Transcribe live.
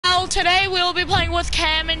today we'll be playing with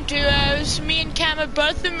Cam in duos. Me and Cam are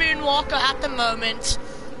both the Moonwalker at the moment.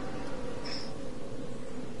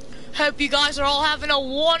 Hope you guys are all having a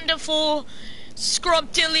wonderful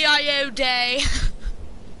Scrumptilly.io day.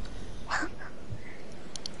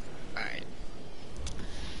 Alright.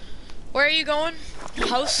 Where are you going?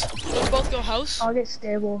 House? Let's both go house. I'll get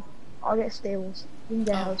stable. I'll get stables. You can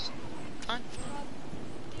get house. Fine.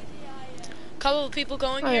 Couple of people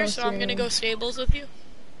going here, so I'm gonna go stables with you.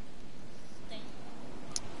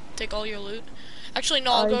 Take all your loot. Actually,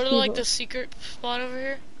 no, I'll go to like the secret spot over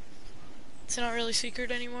here. It's not really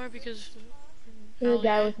secret anymore because There's a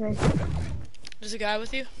guy with me. There's a guy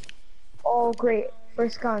with you? Oh great.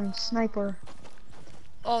 First gun, sniper.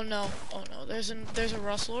 Oh no, there's a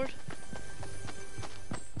Rust Lord.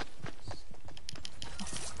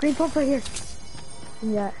 Green pump right here.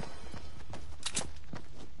 Yeah.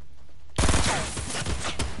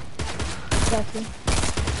 Gotcha.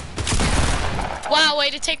 Wow, way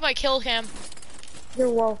to take my kill, Cam. You're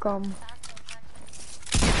welcome.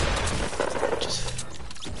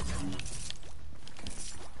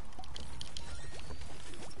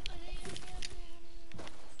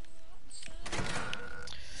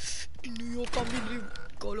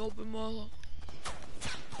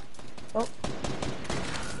 Oh.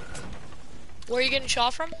 Where are you getting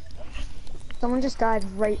shot from? Someone just died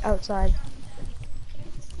right outside.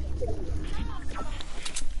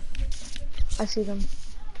 I see them.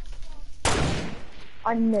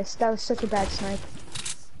 I missed. That was such a bad snipe.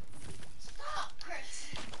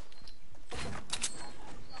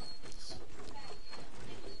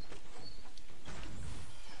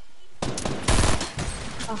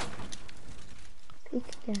 Oh. Peek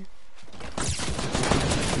again.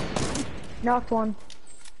 Knocked one.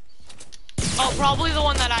 Oh, probably the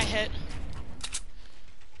one that I hit.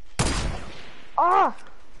 Ah!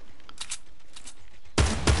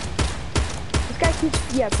 This guy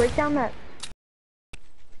keeps, yeah, break down that.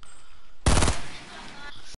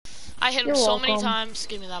 I hit him so many times.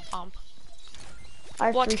 Give me that pump.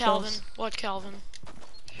 Watch Calvin. Watch Calvin.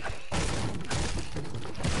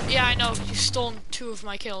 Yeah, I know. You stole 2 of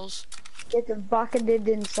my kills. Get the bucketed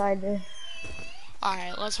inside there.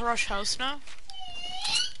 Alright, let's rush house now.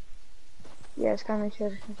 Yeah, it's gotta make sure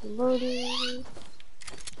everything's loaded.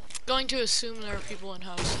 Going to assume there are people in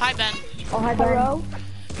house. Hi, Ben. Oh, hi, Ben. Hello?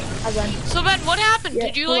 Hi, Ben. So, Ben, what happened?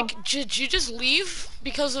 Yeah, did you just leave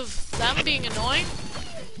because of them being annoying?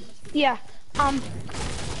 Yeah.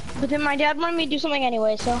 But then my dad wanted me to do something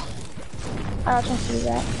anyway, so I was supposed to do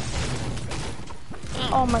that.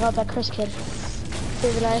 Oh my god, that Chris kid.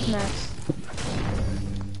 David, I have meds.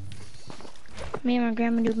 Me and my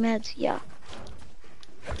grandma do meds, yeah.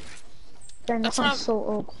 Ben, that sounds so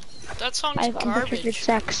old. That song's I have garbage. unprotected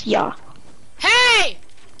sex, yeah. Hey!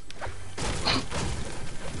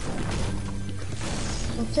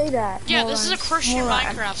 Don't say that. Yeah, More this is a Christian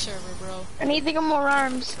Minecraft server, bro. I need to think of more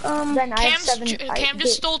arms. Ben, I have 7. Cam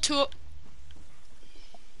just stole 2.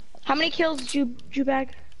 How many kills did you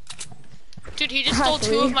bag? Dude, he just stole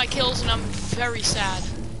 2 of my kills, and I'm very sad.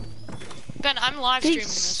 Ben, I'm live streaming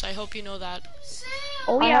this. I hope you know that.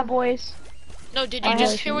 Oh yeah, boys. No, did you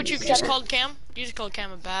just hear what you just called Cam? You just called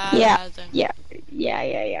Cam a bad thing. Yeah.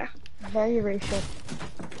 Very racial.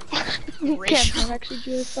 Cam's not actually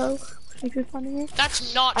Jewish though. Make it funny.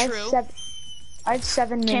 That's not true. I have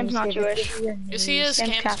 7 minis. Cam's not Jewish. Yes, he is.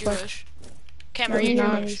 Cam's Jewish. Cam, are you you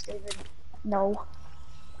Jewish? No.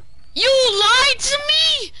 You lied to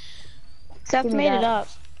me! Seth made it up.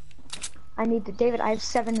 I need to, David, I have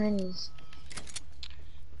 7 minis.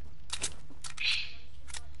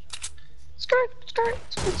 Skirt.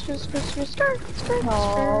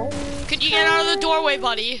 No. Could you get out of the doorway,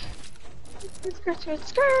 buddy?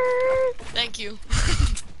 Thank you.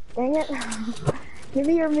 Dang it. Give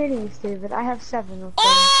me your minis, David. I have 7 of them.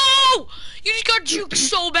 Oh! You just got juked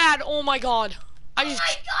so bad. Oh my god. I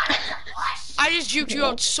just juked you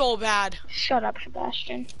out so bad. Shut up,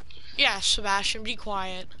 Sebastian. Yeah, Sebastian, be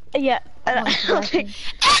quiet. Yeah.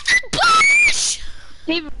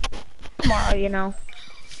 David, tomorrow, you know.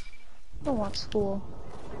 I don't want school.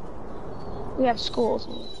 We have schools.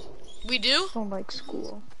 We do? I don't like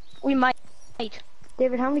school. We might.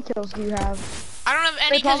 David, how many kills do you have? I don't have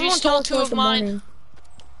any because you stole 2 of mine. Morning.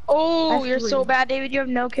 Oh, you're so bad, David. You have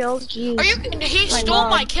no kills. Jeez. Are you? He stole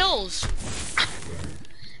my kills.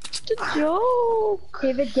 Just a joke.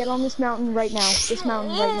 David, get on this mountain right now. This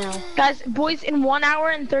mountain right now. Guys, boys, in 1 hour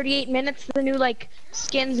and 38 minutes, the new like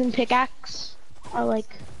skins and pickaxe are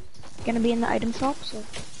like gonna be in the item shop. So.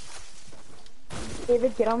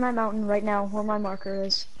 David, get on that mountain right now where my marker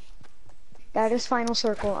is. That is final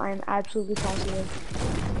circle, I am absolutely positive.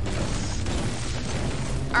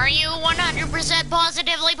 Are you 100%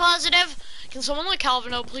 positively positive? Can someone let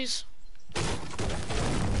Calvin out, please?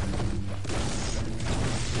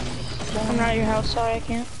 I'm not at your house, sorry, I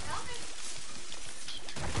can't.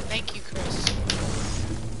 Thank you, Chris.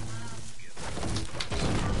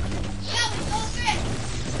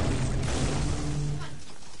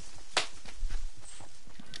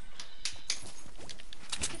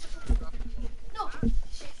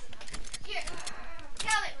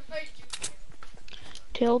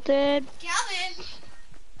 Tilted. Calvin,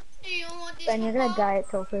 do you want this? Ben, you're gonna die at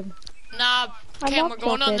Tilted. Nah, I Cam, love we're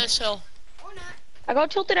going on Tilted. this hill. Or not? I go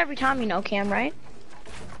tilted every time, you know, Cam, right?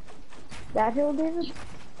 That hill, David?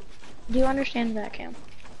 Do you understand that, Cam?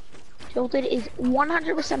 Tilted is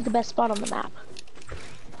 100% the best spot on the map.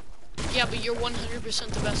 Yeah, but you're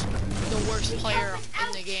 100% the worst player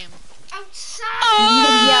in the game. Outside.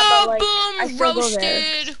 Oh, Yeah, but, like, I boom, still go there.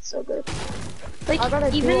 roasted. It's so good. I got a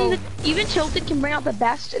Like, duo. even Tilted can bring out the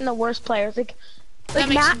best and the worst players. Like That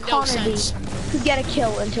makes Matt no Connerty sense. could get a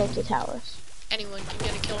kill in Tilted Towers. Anyone can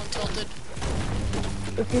get a kill in Tilted.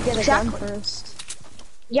 If you get a gun first.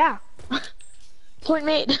 Yeah. Point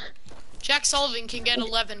made. Jack Sullivan can get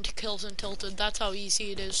 11 kills in Tilted. That's how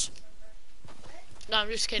easy it is. No, I'm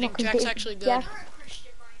just kidding. No, 'cause Jack's they- actually good. Jack-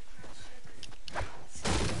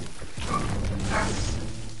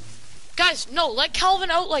 Guys, no, let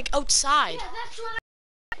Calvin out, like, outside. Yeah, that's what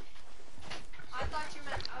I thought you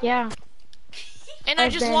meant. Yeah. And I I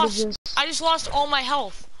have just bandages. lost all my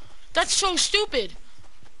health. That's so stupid.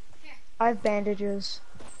 I have bandages.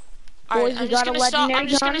 Alright, Boys, I'm we just got a gonna stop. I'm legendary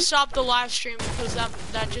just gonna gun. stop the live stream because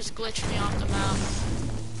that just glitched me off the map.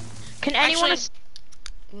 Can anyone Actually,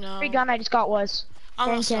 no. free gun I just got was? I'm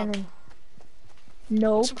gonna Hand stop. cannon.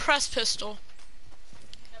 Nope. Suppressed pistol.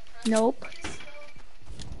 Nope.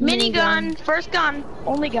 Minigun. First gun.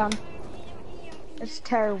 Only gun. It's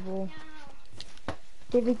terrible.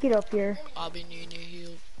 David, get up here. I'll be needing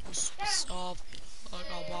you. Stop. Like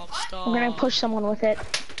a bomb stop. I'm gonna push someone with it.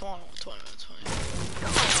 20.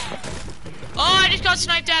 Oh, I just got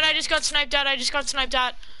sniped at. I just got sniped at.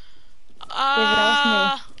 that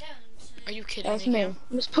Are you kidding That was me? me. Cam?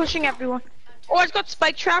 I'm just pushing everyone. Oh, I just got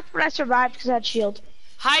spike trapped, but I survived because I had shield.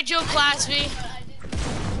 Hi, Joe Clasby.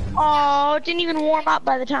 Oh, it didn't even warm up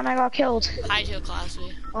by the time I got killed. Hi, Joe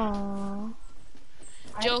Clasby. Aww.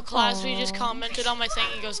 Joe Clasby just commented on my thing.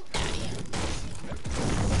 He goes, Daddy.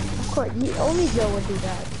 Of course, only Joe would do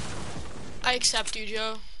that. I accept you,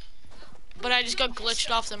 Joe. But I just got glitched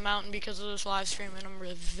off the mountain because of this live stream, and I'm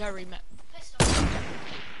very mad.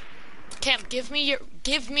 Cam, give me.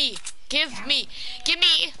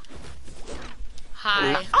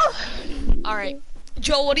 Hi. Alright.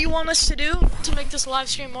 Joe, what do you want us to do to make this live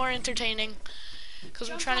stream more entertaining? Because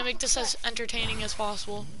I'm trying to make this as entertaining as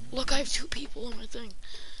possible. Look, I have 2 people on my thing.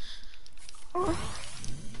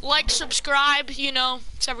 Like, subscribe, you know,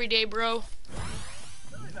 it's every day, bro.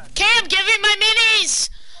 Cam, give me my minis!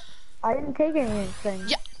 I didn't take anything.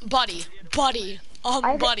 Yeah, buddy. Buddy.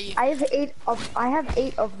 I have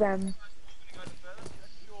 8 of them.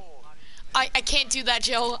 I can't do that,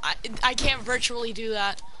 Joe. I can't virtually do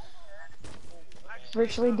that.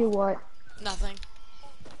 Virtually do what? Nothing.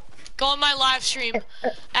 Go on my live stream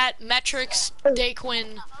at Metrics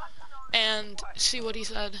Daquin and see what he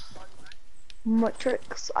said.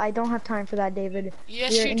 Matrix. I don't have time for that, David.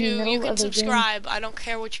 Yes, We're you in the do. middle You of can a game. subscribe. I don't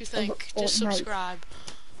care what you think. Just Fortnite. subscribe.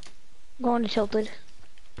 Going to tilted.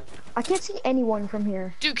 I can't see anyone from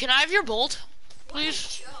here. Dude, can I have your bolt,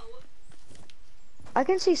 please? I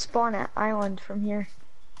can see Spawn at Island from here.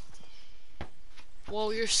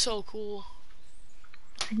 Whoa, you're so cool.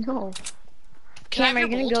 I know. Can I Cam,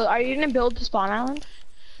 have your bolt? are you gonna build the spawn island?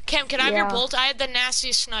 Cam, can I have your Yeah. bolt? I had the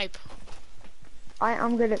nastiest snipe.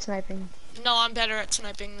 I'm good at sniping. No, I'm better at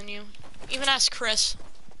sniping than you. Even ask Chris.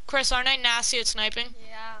 Chris, aren't I nasty at sniping?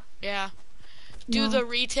 Yeah. Yeah. Do No. the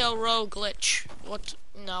retail row glitch. What?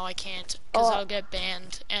 No, I can't. Because Oh. I'll get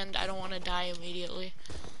banned. And I don't want to die immediately.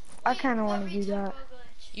 I kind of want to do that.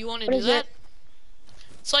 You want to What do is that? it?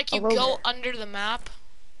 It's like A you robot. go under the map.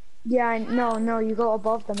 Yeah, no, you go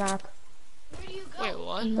above the map. Where do you go? Wait,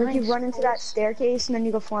 what? Like you run into that staircase and then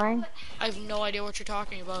you go flying. I have no idea what you're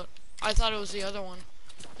talking about. I thought it was the other one.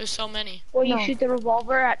 There's so many. Or you No. shoot the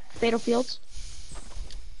revolver at Fatal Fields?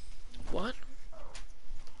 What?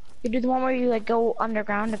 You do the one where you like go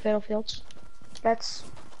underground at Fatal Fields? That's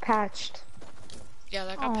patched. Yeah,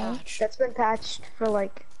 that got Aw. patched. That's been patched for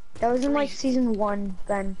like, that was in like 3. season 1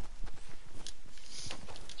 then.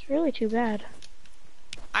 It's really too bad.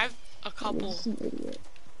 I've a couple. He's an idiot.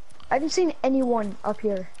 I haven't seen anyone up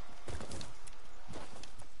here.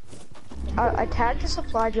 I tagged a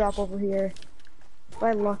supply drop over here.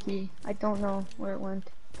 By lucky. I don't know where it went.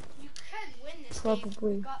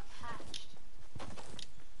 Probably. Got patched.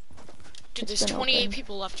 Dude, It's there's been 28 open.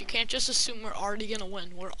 people left. You can't just assume we're already gonna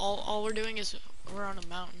win. We're all we're doing is we're on a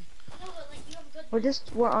mountain. No, but like you have a good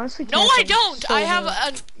We're honestly No, I camping don't. so I have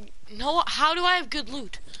hard. a no. How do I have good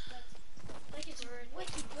loot? like it's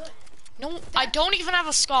wicked good. No, I don't even have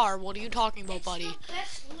a scar. What are you talking about, It's buddy? the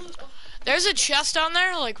best loot of There's a chest down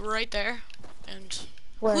there, like right there. And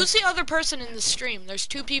Where? who's the other person in the stream? There's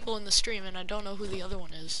 2 people in the stream, and I don't know who the other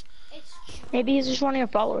one is. it's Maybe he's just one of your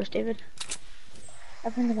followers, David.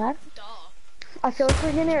 Ever think of that? Duh. I feel like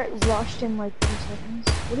we're gonna get rushed in like 2 seconds.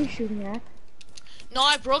 What are you shooting at? No,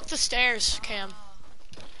 I broke the stairs, Cam.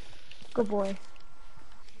 Good boy.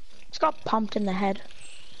 Just got pumped in the head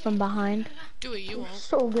from behind. Do it, you won't.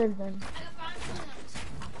 So good then.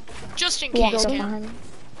 Just in Walk case, up Cam. behind.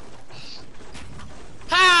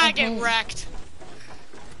 Ha! I get wrecked.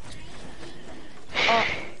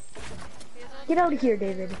 Get out of here,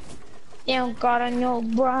 David. Yeah, God, I know,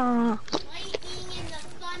 bruh. lightning and the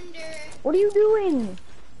thunder. What are you doing?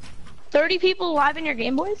 30 people live in your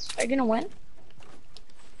Game Boys? Are you gonna win?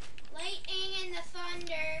 Lightning and the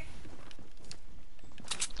thunder.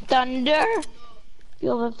 Thunder?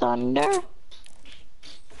 Feel the thunder?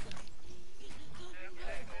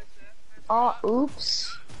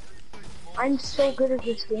 Oops. I'm so good at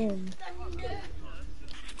this game.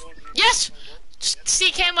 Yes!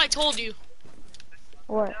 See, Cam, I told you.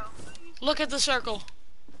 What? Look at the circle.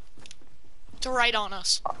 To right on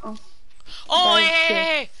us. Uh-oh. Oh, That is hey, true. hey,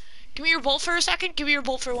 hey. Give me your bolt for a second. Give me your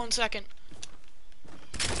bolt for 1 second.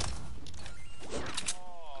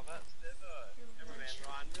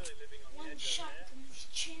 One shot, the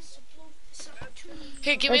chance to blow this up to me.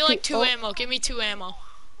 Here, give me Okay, like 2 oh. ammo. Give me 2 ammo.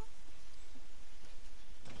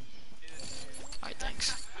 Alright,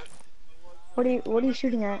 thanks. What are you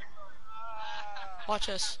shooting at? Watch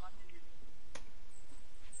this.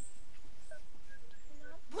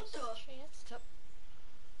 What the?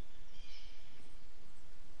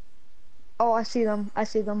 Oh, I see them. I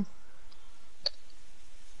see them.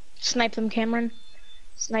 Snipe them, Cameron.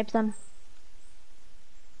 Snipe them.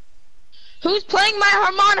 Who's playing my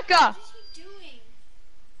harmonica? What's he doing?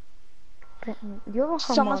 Do you have a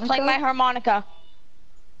harmonica? Someone's playing my harmonica.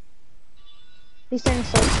 He's standing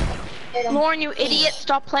so. Lauren, you idiot,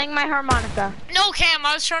 stop playing my harmonica. No, Cam,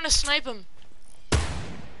 I was trying to snipe him.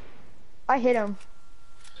 I hit him.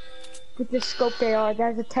 With the scope they are.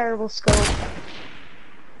 That is a terrible scope.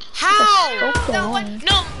 How? Scope they are.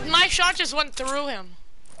 No, my shot just went through him.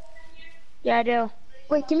 Yeah, I do.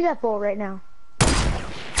 Wait, give me that ball right now.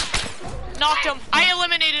 Knocked him. I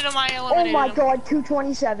eliminated him. I Oh eliminated my him. god,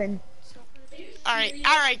 227.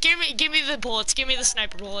 Alright, give me the bullets. Give me the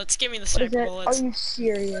sniper bullets. Give me the Is sniper it? bullets. Are you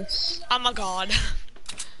serious? I'm a god.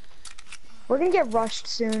 We're gonna get rushed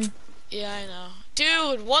soon. Yeah, I know.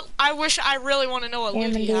 Dude, what? I really want to know what loot Cam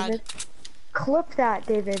and he had. David. Clip that,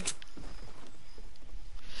 David.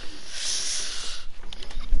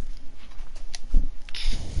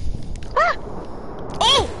 Ah!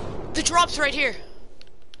 Oh! The drop's right here.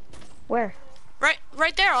 Where?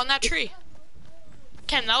 Right there on that tree.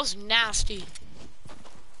 Ken, that was nasty.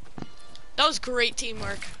 That was great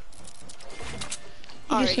teamwork.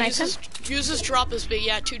 Alright, snipe use this drop as bait.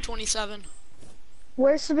 Yeah, 227.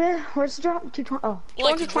 Where's the bit? Where's the drop? 220. Oh,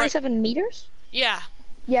 Like, 227 meters? yeah.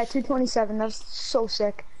 yeah, 227. That's so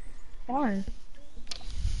sick. Darn.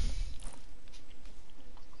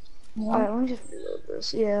 Alright, let me just reload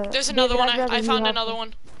this. Yeah. There's another David, one. I'd rather I you found have another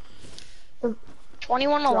one.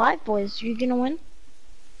 21 alive, boys. You gonna win?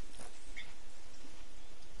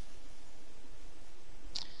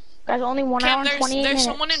 Guys, only 1 Cam, hour and 28 there's minutes.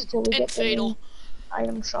 someone till we in get the Fatal.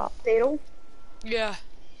 item shop. Fatal? Yeah.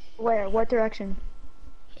 Where? What direction?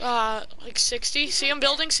 Like 60. See him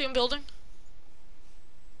building? See him building?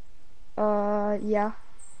 Yeah.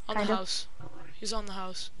 On Kinda. the house. He's on the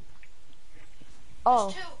house.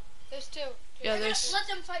 Oh. There's two. Yeah, there's... Let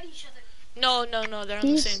them fight each other. No, they're on the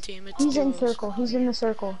He's- same team. It's He's in duos. circle. He's in the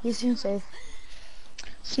circle. He's in safe.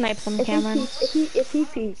 Snipe them, If he, Cameron. peeks, if he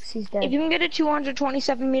peeks, he's dead. If you can get a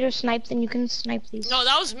 227 meter snipe, then you can snipe these. No,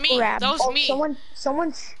 that was me. Grab. That was Oh, me.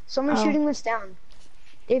 someone's Oh. shooting this down.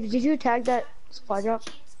 Dave, did you tag that supply drop?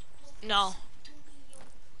 No.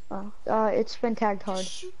 Oh, it's been tagged hard.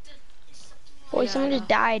 Boy, Yeah, someone I just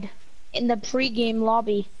died in the pre-game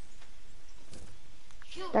lobby.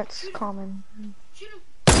 That's common.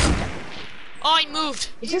 Oh, he moved.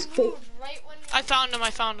 Is this big? Right when I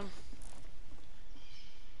found him.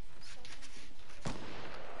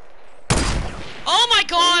 Oh my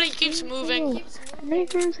god, he keeps moving.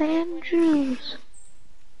 Niggers and Jews.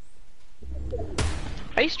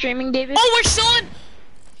 Are you streaming, David? Oh, we're still in.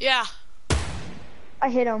 Yeah. I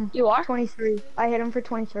hit him. You are? 23. I hit him for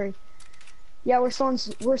 23. Yeah, we're still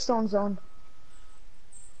in zone.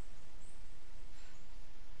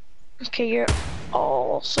 Okay, you're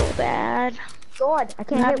all so bad. God, I You can't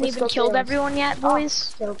hit haven't with even scope killed arrows. everyone yet,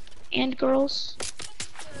 boys Oh, and girls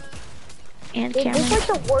and this Cameron. is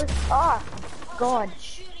like the worst. Ah, God.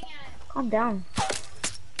 Calm down.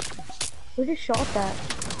 Who just shot that?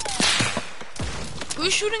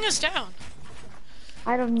 Who's shooting us down?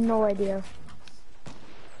 I have no idea.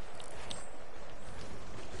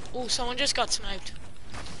 Oh, someone just got sniped.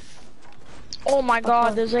 Oh my God,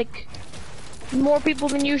 Okay. there's like more people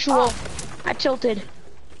than usual. I tilted.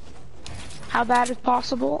 How bad is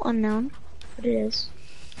possible? Unknown, but it is.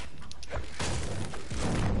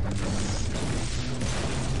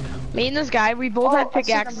 Me and this guy, we both had I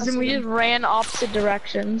see them, pickaxes I and we see just ran opposite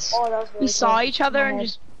directions. Oh, that was really We saw close. each other My and head.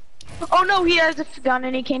 just... Oh no, he has a gun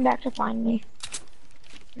and he came back to find me.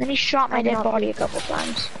 And then he shot my I'm dead not body good. a couple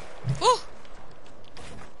times. Oh,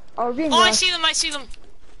 Oh, we're being oh, I rushed. see them. I see them.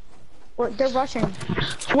 They're rushing.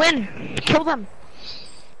 Win! Kill them!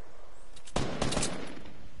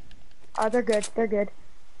 Oh, they're good. They're good.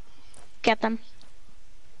 Get them.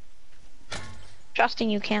 Trusting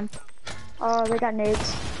you, Cam. Oh, they got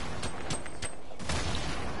nades.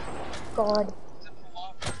 God.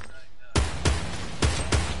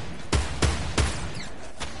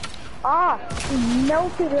 Ah, I'm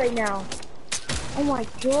melted right now. Oh my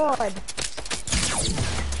God.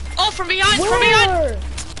 Oh, from behind, from behind. Where?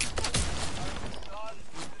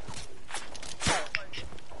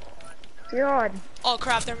 God. Oh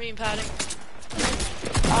crap, they're mean padding.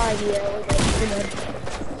 Ah, yeah, we're good.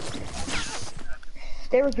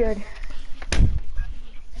 They were good.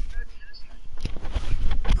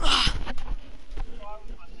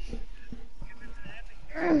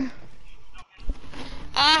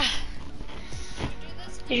 Ah,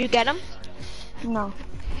 Did you get him? No.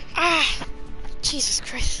 ah, Jesus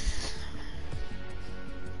Christ.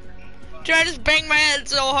 Dude, I just banged my head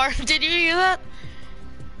so hard. Did you hear that?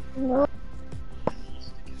 No.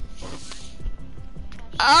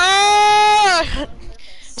 Ah!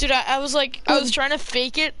 Dude, I was like, I was trying to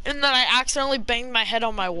fake it, and then I accidentally banged my head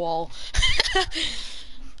on my wall.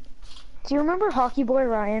 Do you remember Hockey Boy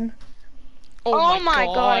Ryan? Oh, my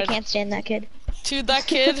God, I can't stand that kid. Dude, that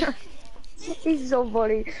kid. He's so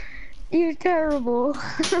funny. He's terrible.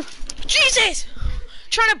 Jesus!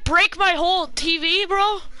 Trying to break my whole TV,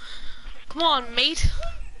 bro? Come on, mate.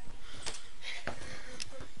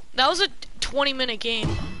 That was a 20-minute game.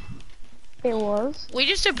 It was. We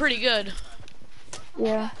just did pretty good.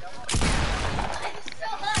 Yeah.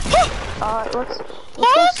 Let's go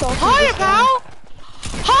What? salty Hiya, this time. pal!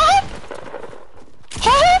 Huh?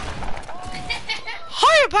 Huh?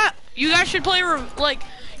 Hiya, pal! You guys should play,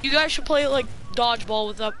 like, dodgeball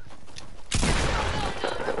with that.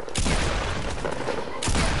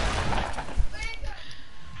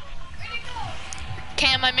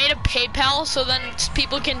 Cam, I made a PayPal so then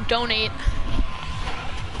people can donate.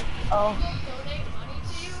 Oh.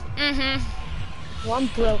 Mm-hmm. Well, I'm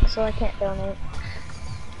broke, so I can't donate.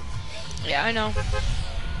 Yeah, I know.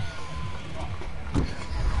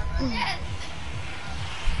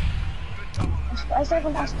 I still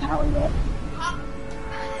haven't lost power yet.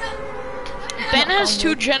 Ben has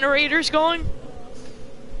 2 generators going.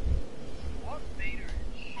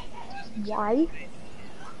 Why?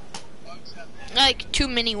 Like 2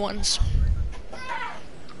 mini ones.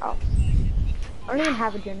 Oh. I don't even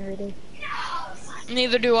have a generator.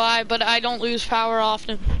 Neither do I, but I don't lose power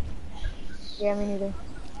often. Yeah, me neither.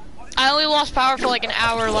 I only lost power for like an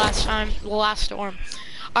hour last time, the last storm.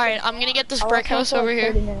 Alright, I'm gonna get this brick house over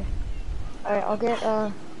here. Alright, I'll get,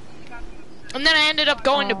 And then I ended up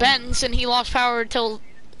going to Ben's and he lost power till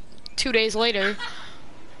 2 days later.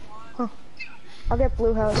 I'll get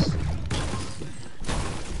blue house.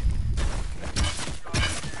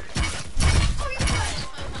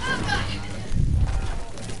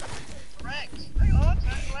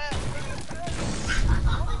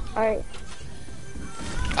 Alright.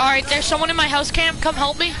 Alright, there's someone in my house camp. Come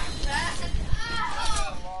help me.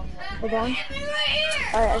 We're done?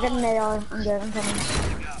 Alright, I got an AR. I'm good, I'm coming.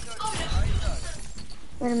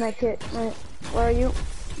 Wait a minute, kit. Wait, where are you?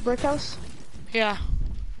 Brick house? Yeah.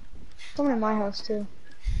 Someone in my house too.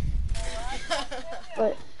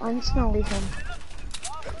 But I'm just gonna leave him.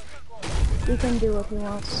 He can do what he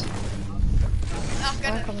wants.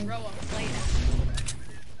 I'm coming.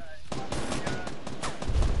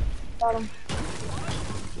 Got him.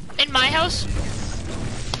 In my house?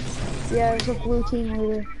 Yeah, there's a blue team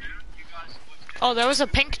leader. Oh, there was a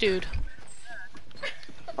pink dude.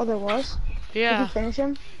 Oh, there was? Did Yeah. you finish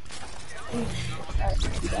him?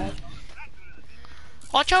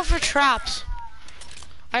 Watch out for traps.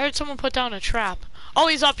 I heard someone put down a trap. Oh,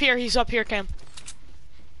 he's up here, Cam.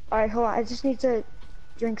 Alright, hold on. I just need to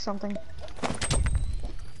drink something.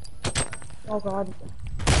 Oh god.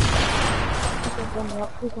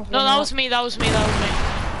 No, that was me.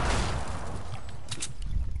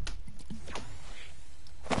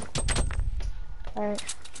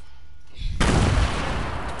 Alright.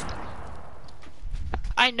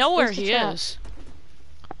 I know where Where's the he trap? is.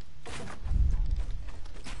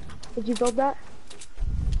 Did you build that?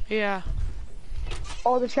 Yeah.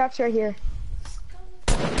 Oh, the trap's right here.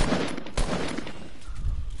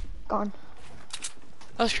 Gone.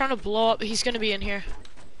 I was trying to blow up. He's gonna be in here.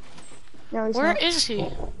 No, he's Where not. is he? I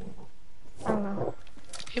don't know.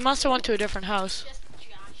 He must have went to a different house. Just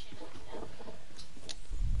joshing it now.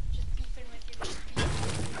 Just beefing with you. Just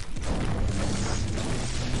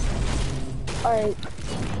beefing.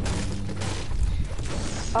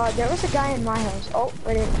 Alright. There was a guy in my house. Oh,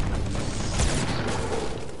 right here.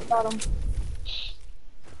 Got him.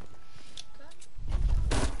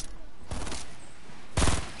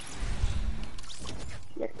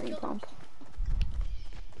 Get green pump.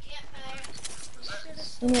 Campfire.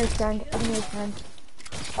 I'm here, friend. I'm here, friend.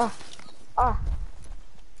 Ah. Ah.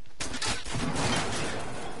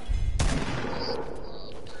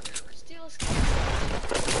 Steal a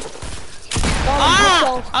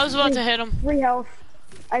Ah! I was about to hit him. 3 health.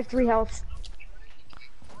 I have 3 health.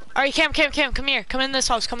 Alright, Cam, come here. Come in this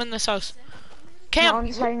house, No, Cam! I'm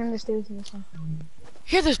just hiding in the stairs in this one.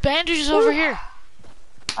 Here, there's bandages over here.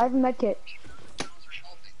 I have a med kit.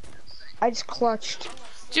 I just clutched.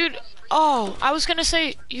 Dude, oh, I was gonna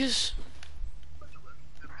say, use...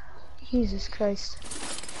 Jesus Christ.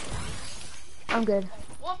 I'm good.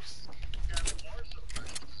 Whoops.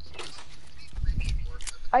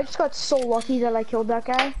 I just got so lucky that I killed that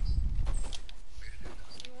guy.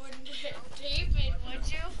 You wouldn't hit David,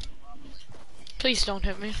 would you? Please don't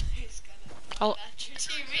hit me. He's gonna I'll... at your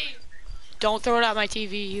TV. Don't throw it at my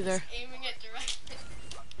TV either. Aiming it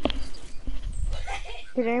directly.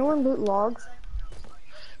 Did anyone loot logs?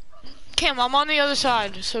 Cam, I'm on the other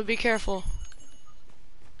side, so be careful.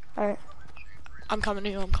 Alright. I'm coming to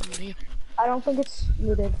you. I don't think it's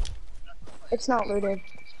looted. It's not looted.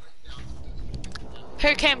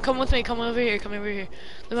 Here, Cam, come with me. Come over here.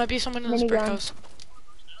 There might be someone in this brick Minigun. house.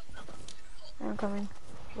 I'm coming.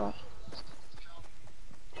 What?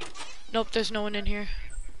 Nope, there's no one in here.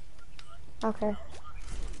 Okay.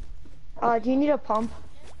 Do you need a pump?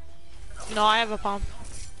 No, I have a pump.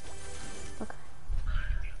 Okay.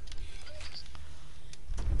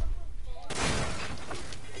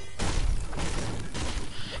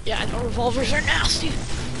 Yeah, I know revolvers are nasty.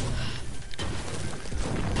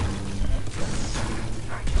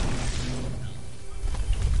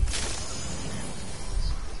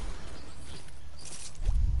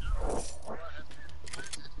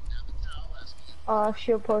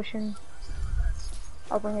 Shield potion.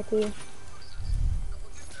 I'll bring it to you.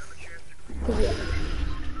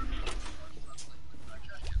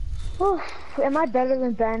 Oh, am I better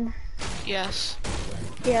than Ben? Yes.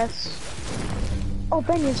 Yes. Oh,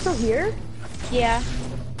 Ben, you're still here? Yeah.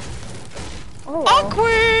 Oh.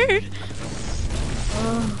 Awkward!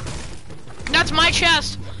 That's my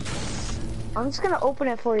chest. I'm just gonna open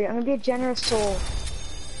it for you. I'm gonna be a generous soul.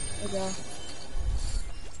 There you go.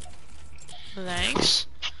 Thanks.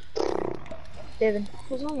 David,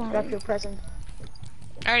 got your present.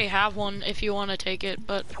 I already have one if you want to take it,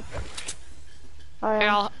 but Alright, here,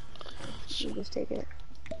 I'll... you just take it.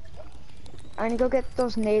 I'm gonna go get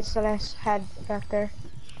those nades that I had back there.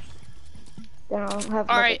 Then I'll have.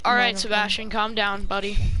 Alright, Sebastian, calm down,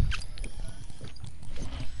 buddy.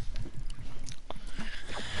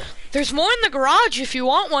 There's more in the garage if you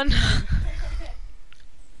want one.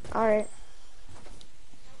 Alright.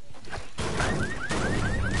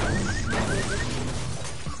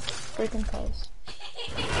 Freaking close.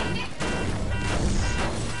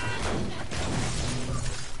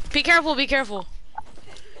 Be careful.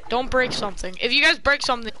 Don't break something. If you guys break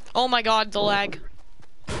something, oh my god, the lag.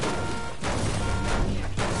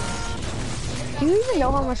 Do you even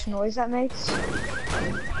know how much noise that makes?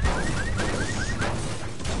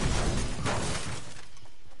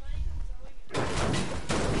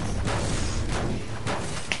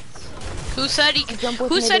 Who said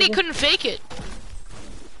he couldn't fake it?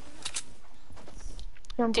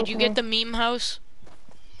 Did you get the meme house?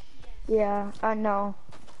 Yeah, no.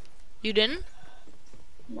 You didn't?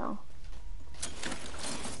 No.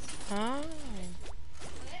 Oh.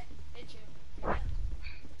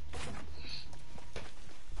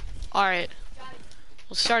 Alright.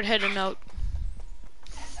 We'll start heading out.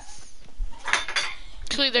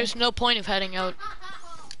 Actually, there's no point of heading out.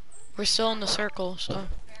 We're still in the circle, so.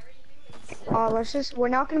 We're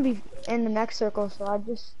not gonna be in the next circle, so I'd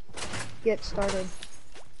just get started.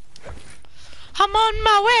 I'm on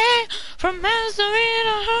my way from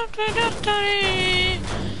Mazzarino.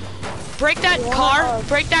 Break that car.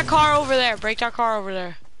 Break that car over there. Break that car over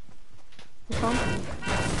there. Which one?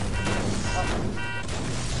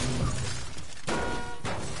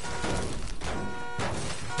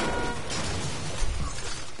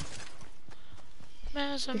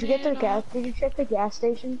 Did you get their gas? Did you check the gas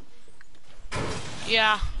station?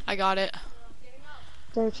 Yeah, I got it.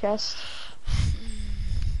 Their chest.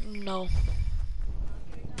 No.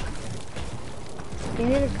 You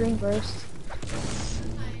need a green burst.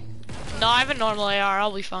 No, I have a normal AR.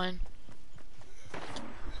 I'll be fine.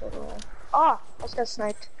 Ah! I just got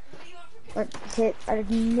sniped. Hit. I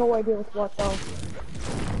had no idea with what though.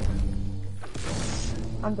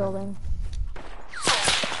 I'm building.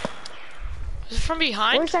 Is it from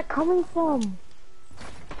behind? Where's that coming from?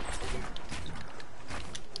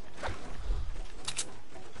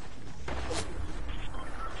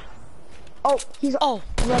 Oh, he's Russian.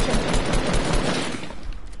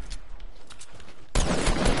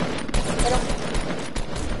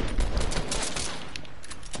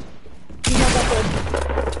 He's not that good.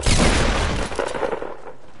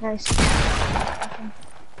 Nice.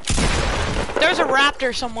 There's a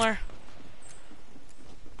raptor somewhere.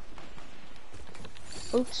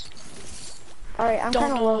 Oops. Alright, I'm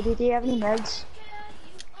kind of low. Do you have any meds?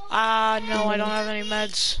 No, I don't have any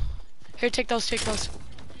meds. Here, take those, take those.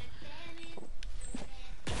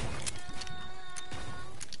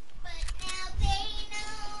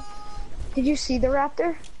 Did you see the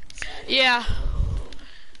raptor? Yeah.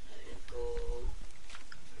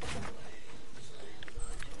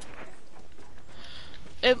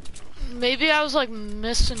 Maybe I was like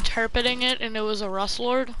misinterpreting it and it was a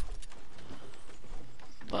rustlord.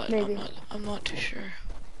 But maybe. I'm not too sure.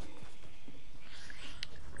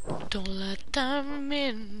 Don't let them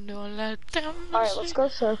in, don't let them in. Alright, let's go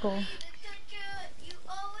circle.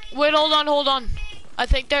 Wait, hold on. I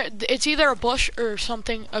think it's either a bush or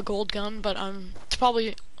something, a gold gun, but it's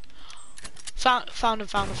probably found him.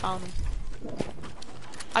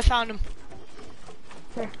 I found him.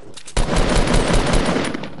 Here.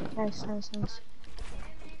 Nice.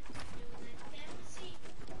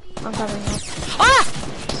 I'm coming up. Ah!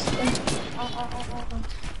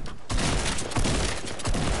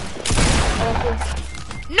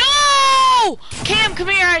 No! Cam, come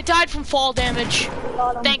here. I died from fall damage.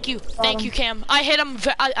 Thank you, Cam. I hit him.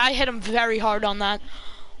 I hit him very hard on that.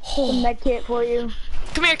 Oh. Med kit for you.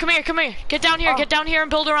 Come here. Get down here. Get down here and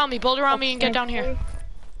build around me. Build around me and get down here.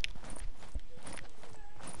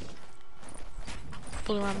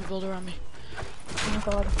 Build around me. Oh my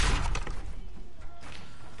god.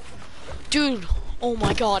 Dude, oh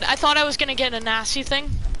my god. I thought I was gonna get a nasty thing.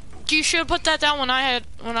 You should have put that down when I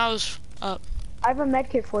was up. I have a med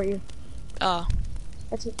kit for you.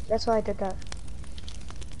 That's why I did that.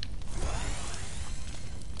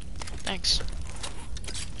 Thanks.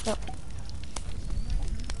 Yep.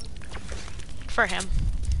 For him.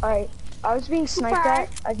 Alright, I was being sniped at.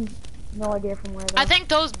 I have no idea from where though. I think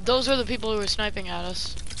those were the people who were sniping at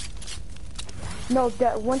us. No,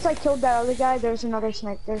 once I killed that other guy, there's another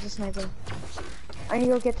there's a sniper. I need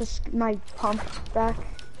to go get my pump back.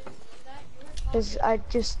 Cause I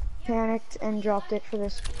just panicked and dropped it for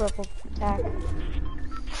this purple attack.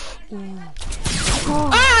 Oh,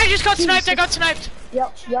 I just got sniped. I got sniped.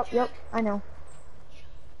 Yep. I know.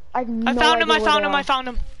 I found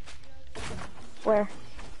him. Where?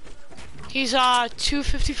 He's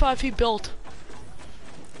 255 feet built.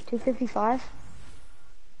 255?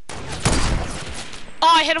 Oh,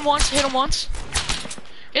 I hit him once.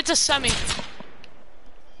 It's a semi.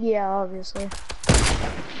 Yeah, obviously.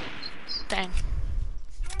 Dang.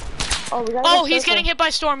 Oh, we gotta Oh, he's getting hit by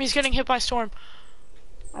storm.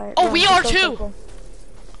 Right, oh, we are too. Circle.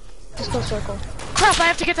 Just go circle. Crap, I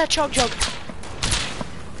have to get that chug.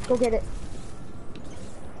 Go get it.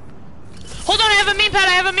 Hold on, I have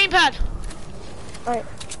a meme pad. Alright,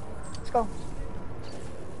 let's go.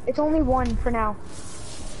 It's only one for now.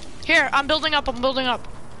 Here, I'm building up.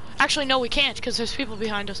 Actually, no, we can't, because there's people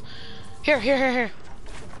behind us. Here.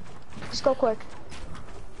 Just go quick.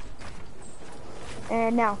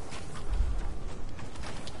 And now.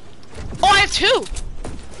 Oh, I have two!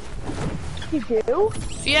 You do?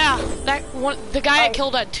 Yeah, the guy I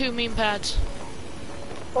killed had 2 meme pads.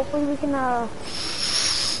 Hopefully we can, find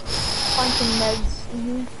some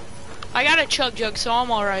meds. I got a chug jug, so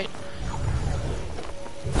I'm alright.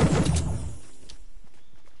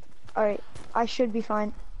 Alright, I should be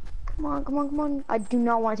fine. Come on. I do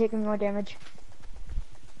not want to take any more damage.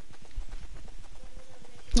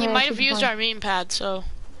 He Yeah, might should have be used fine. our meme pad, so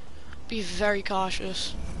be very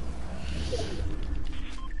cautious.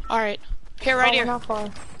 Alright. Here, right Oh, we're here. not far.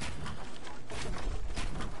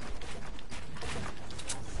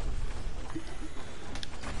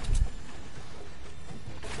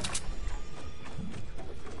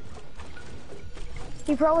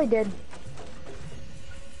 He probably did.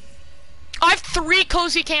 I have 3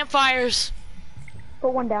 cozy campfires.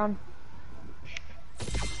 Put one down.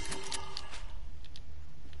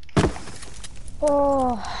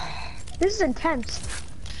 Oh, this is intense.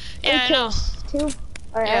 Yeah, 8 I know. kills. 2? Alright,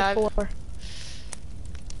 I Yeah, have 4.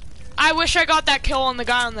 I wish I got that kill on the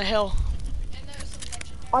guy on the hill.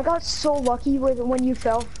 I got so lucky with when you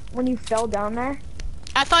fell down there.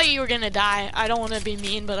 I thought you were gonna die. I don't want to be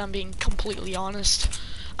mean, but I'm being completely honest.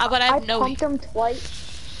 But I I have no. pumped him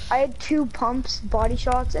twice. I had 2 pumps, body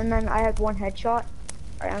shots, and then I had 1 headshot.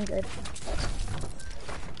 Alright, I'm good.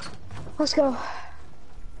 Let's go.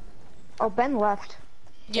 Oh, Ben left.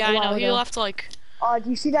 Yeah, I know. He left like. Do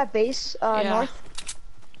you see that base, Yeah. north?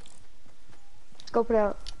 Scope it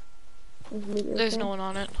out. There's no one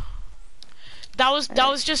on it. That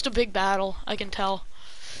was just a big battle. I can tell.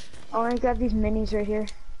 I want to grab these minis right here.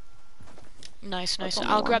 Nice. That's only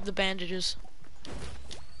I'll one. grab the bandages.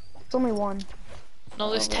 It's only 1.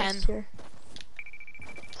 No, there's 10. Here.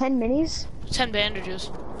 10 minis? 10 bandages.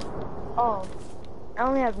 Oh, I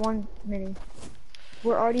only had 1 mini.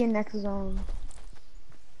 We're already in next zone.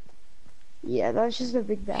 Yeah, that was just a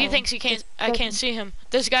big battle. He thinks he can't. I can't see him.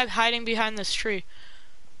 There's a guy hiding behind this tree.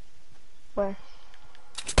 Where?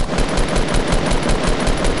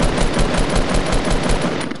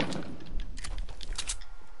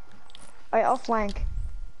 Alright, I'll flank.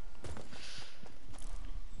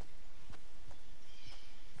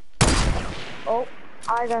 Oh,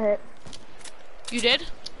 I got hit. You did?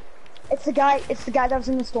 It's the guy that was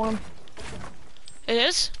in the storm. It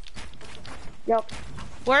is? Yep.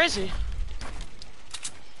 Where is he?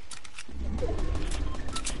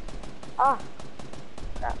 Ah.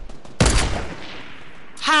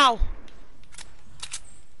 How?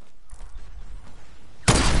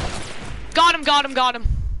 Got him.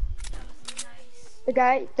 The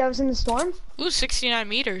guy that was in the storm? Ooh, 69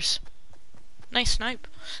 meters. Nice snipe.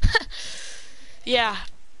 Yeah.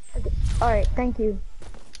 Alright, thank you.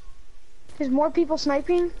 There's more people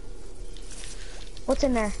sniping? What's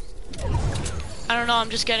in there? I don't know, I'm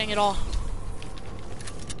just getting it all.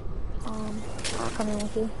 I'll come in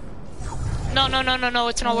with you. No,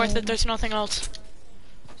 it's not worth it. There's nothing else.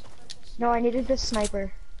 No, I needed this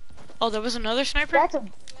sniper. Oh, there was another sniper? That's a...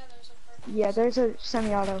 Yeah, there's a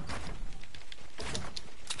semi-auto.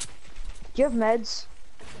 Do you have meds?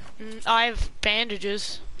 I have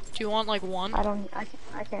bandages. Do you want like one? I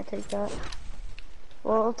can't take that.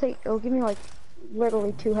 Well, it'll give me like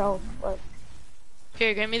literally 2 health, but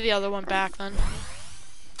Here, give me the other one back then.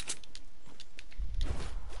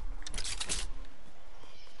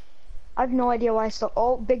 I have no idea why I still.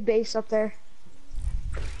 Oh, big base up there.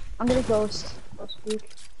 I'm gonna ghost peek.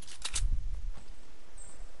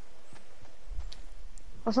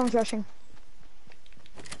 Oh, someone's rushing.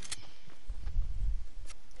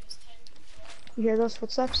 You hear those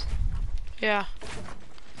footsteps? Yeah.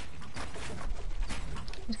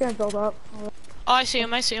 I'm just gonna build up. Oh, I see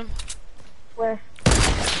him. Where?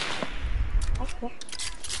 Okay.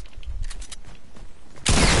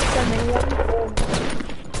 Got many of them.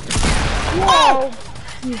 Whoa!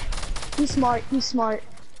 He's smart. I'm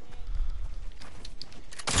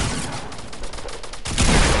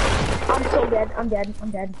so dead. I'm dead.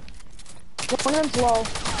 One of them's low.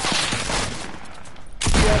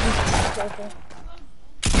 Yeah, he's careful.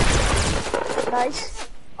 Nice.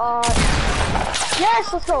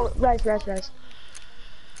 Yes, let's go. Res.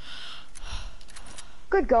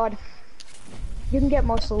 Good God. You can get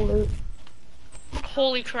most of the loot.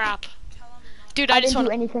 Holy crap. Dude, I just didn't do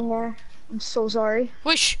want anything there. I'm so sorry.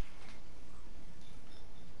 Wish.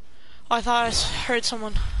 Oh, I thought I heard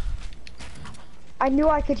someone. I knew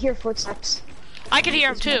I could hear footsteps. I could hear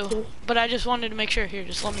him too, but I just wanted to make sure. Here,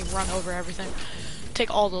 just let me run over everything.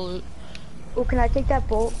 Take all the loot. Oh, can I take that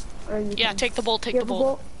bolt? Or you Yeah, can... take the bolt, take You the have a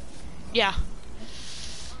bolt. Yeah.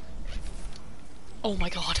 Oh my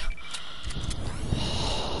God.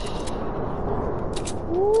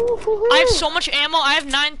 I have so much ammo. I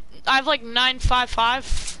have like 955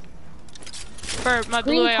 for my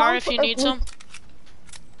blue Green AR pump if you or need blue- some.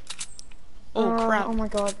 Oh crap. Oh my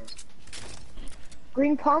God.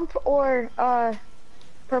 Green pump or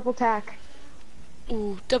purple tack?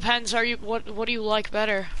 Ooh, depends. What do you like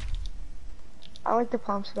better? I like the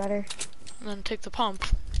pumps better. And then take the pump.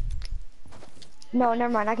 No,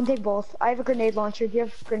 never mind. I can take both. I have a grenade launcher. Do you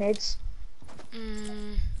have grenades?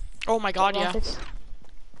 Oh my god, yeah. Rockets.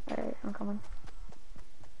 Alright, I'm coming.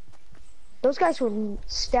 Those guys were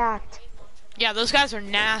stacked. Yeah, those guys are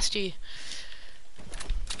nasty.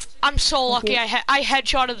 I'm so lucky. I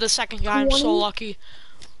headshotted the second guy. I'm so lucky.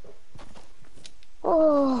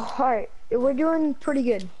 Oh, alright. We're doing pretty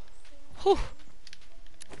good. Whew.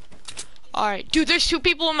 Alright, dude, there's 2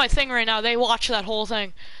 people in my thing right now. They watch that whole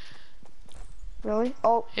thing. Really?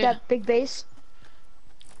 Oh, Yeah. that big base.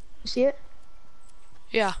 You see it?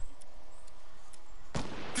 Yeah.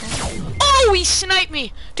 Oh, he sniped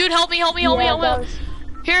me! Dude, help me, help me, help me, help me.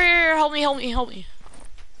 Here, help me, help me, help me.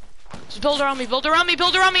 Just build around me, build around me,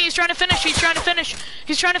 build around me. He's trying to finish, he's trying to finish.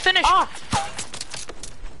 He's trying to finish. Ah!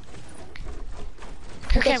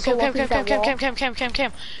 Cam.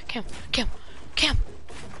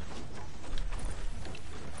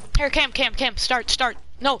 Here, Cam, start.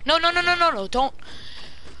 No, don't.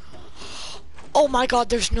 Oh my god,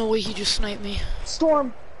 there's no way he just sniped me.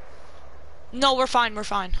 Storm. No, we're fine.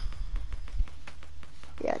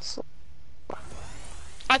 Yeah, it's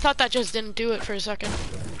I thought that just didn't do it for a second.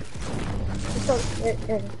 so,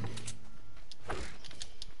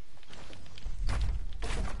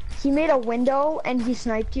 He made a window and he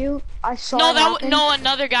sniped you. I saw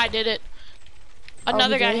Another guy did it.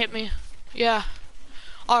 Another guy hit me. Yeah.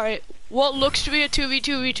 Alright, what looks to be a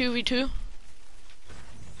 2v2v2v2?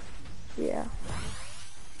 Yeah.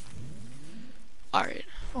 Alright.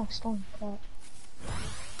 Oh, storm.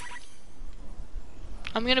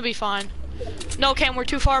 I'm gonna be fine. No, Cam, we're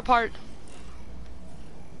too far apart.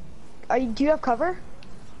 Do you have cover?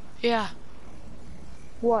 Yeah.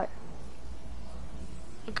 What?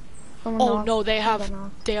 Oh no, they have,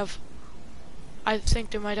 I think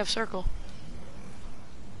they might have circle.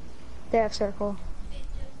 They have circle.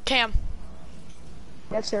 Cam.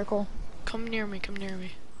 They have circle. Come near me. Coming.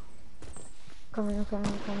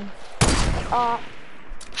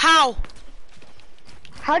 How?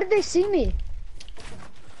 How did they see me?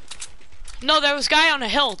 No, there was a guy on a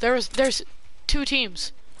hill. There's 2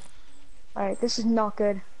 teams. Alright, this is not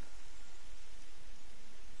good.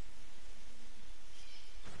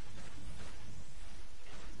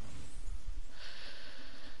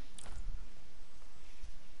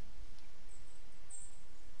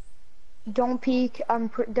 Don't peek.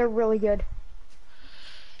 They're really good.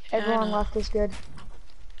 Everyone left is good.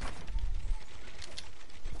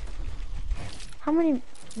 How much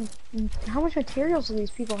materials do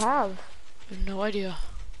these people have? I have no idea.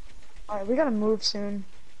 Alright, we gotta move soon.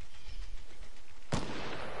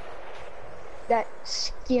 That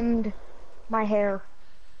skimmed my hair.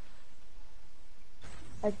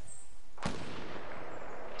 I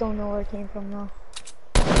don't know where it came from though.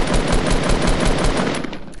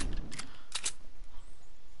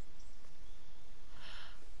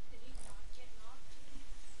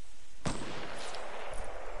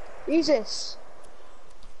 Jesus.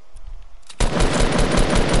 We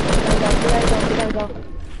gotta go.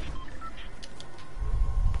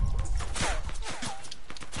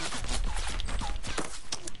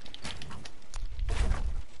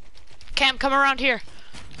 Cam, come around here.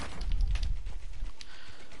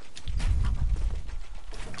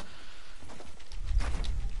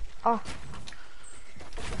 Oh.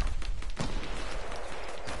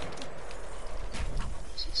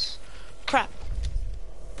 Crap.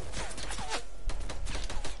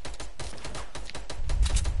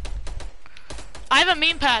 I have a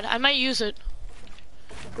meme pad. I might use it.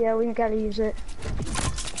 Yeah, we gotta use it.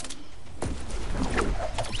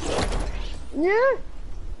 Yeah.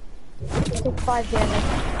 Take 5 damage.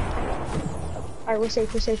 Alright, we're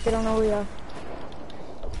safe. They don't know where we are.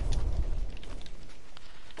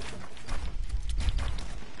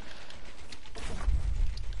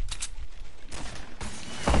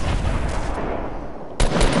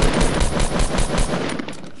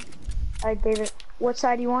 Alright, David. What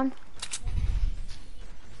side are you on?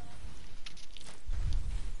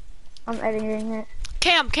 I'm editing it.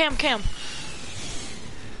 Cam.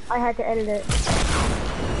 I had to edit it.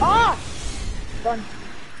 Ah! Run.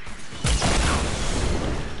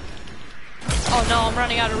 Oh no, I'm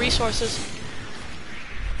running out of resources.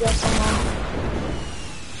 Yes, I'm on.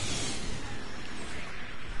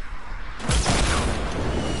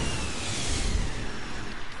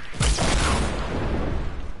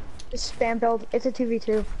 It's spam build. It's a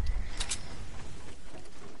 2v2.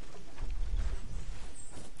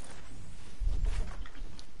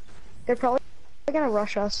 They're probably gonna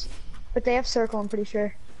rush us, but they have circle, I'm pretty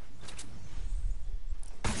sure.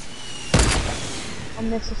 I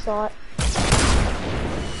missed a shot.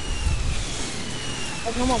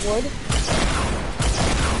 I know my wood.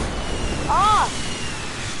 Ah!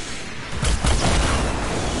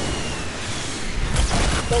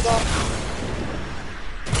 Go go.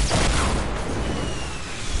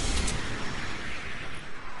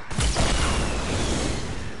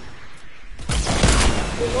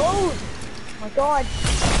 Reload! Oh my god.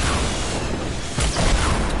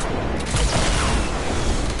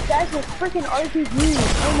 Guys with freaking RPGs.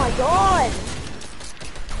 Oh my god.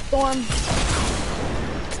 Storm.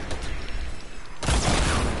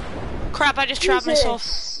 Crap, I just trapped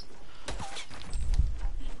myself.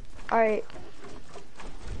 Alright.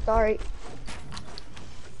 Sorry.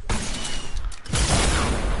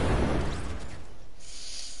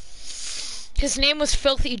 His name was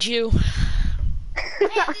Filthy Jew. Hey,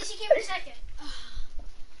 at least you came in second.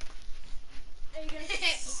 Are you gonna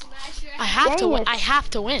smash your I have to Dang win. it. I have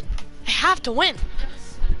to win. I have to win.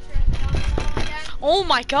 Oh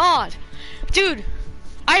my god. Dude,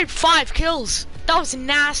 I had 5 kills. That was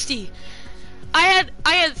nasty. I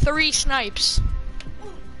had 3 snipes.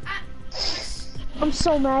 I'm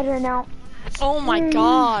so mad right now. Oh my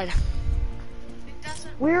god.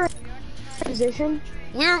 We're in position.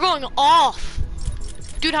 We were going off.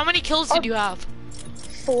 Dude, how many kills did you have?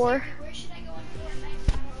 4. Where should I go in Fortnite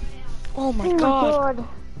Battle Royale? Oh my Oh god. my god.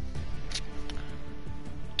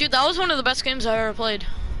 Dude, that was one of the best games I ever played.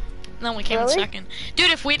 And then we came in Really? second.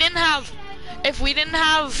 Dude, if we had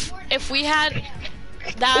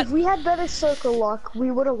that, If we had better circle luck,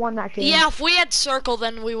 we would have won that game. yeah, if we had circle,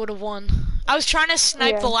 then we would have won. I was trying to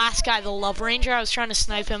snipe Yeah. the last guy, the Love Ranger. I was trying to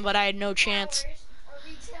snipe him, but I had no chance. Or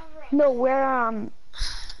retail room? No, where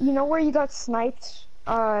you know where you got sniped?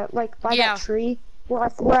 Like by Yeah. that tree, where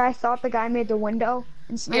I thought the guy made the window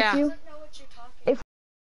and sniped Yeah. you. I don't know what you're talking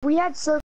We had circle